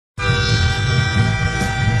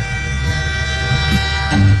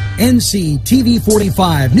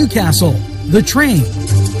NCTV45 Newcastle, The Train.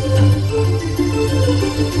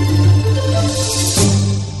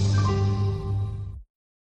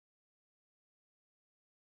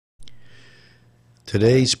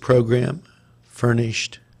 Today's program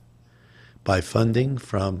furnished by funding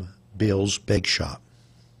from Bill's Bake Shop,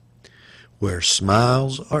 where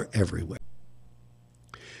smiles are everywhere.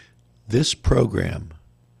 This program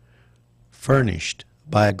furnished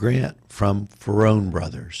by a grant from Ferrone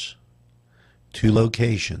Brothers, 2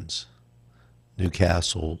 locations,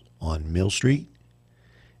 Newcastle on Mill Street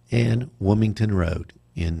and Wilmington Road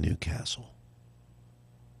in Newcastle.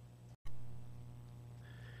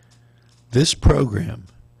 This program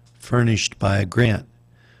furnished by a grant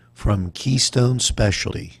from Keystone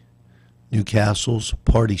Specialty, Newcastle's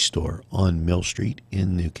party store on Mill Street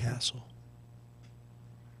in Newcastle.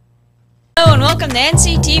 Hello and welcome to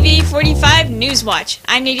NCTV45 NewsWatch.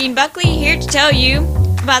 I'm Nadine Buckley, here to tell you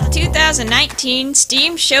about the 2019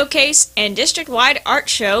 STEAM Showcase and District-Wide Art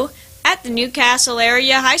Show at the Newcastle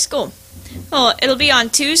Area High School. Well, it'll be on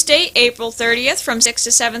Tuesday, April 30th from 6 to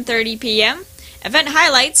 7:30 p.m. Event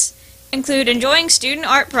highlights include enjoying student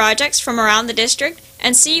art projects from around the district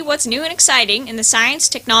and see what's new and exciting in the science,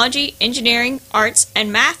 technology, engineering, arts,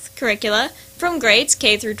 and math curricula from grades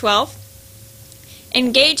K through 12.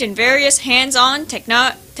 Engage in various hands-on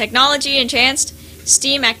technology-enhanced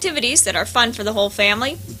STEAM activities that are fun for the whole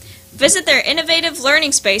family. Visit their innovative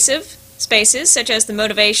learning spaces such as the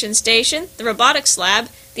Motivation Station, the Robotics Lab,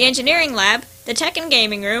 the Engineering Lab, the Tech and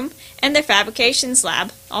Gaming Room, and their Fabrications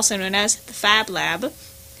Lab, also known as the Fab Lab.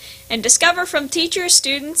 And discover from teachers,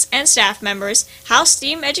 students, and staff members how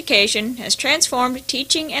STEAM education has transformed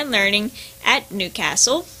teaching and learning at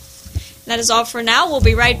Newcastle. That is all for now. We'll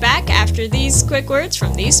be right back after these quick words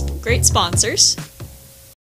from these great sponsors.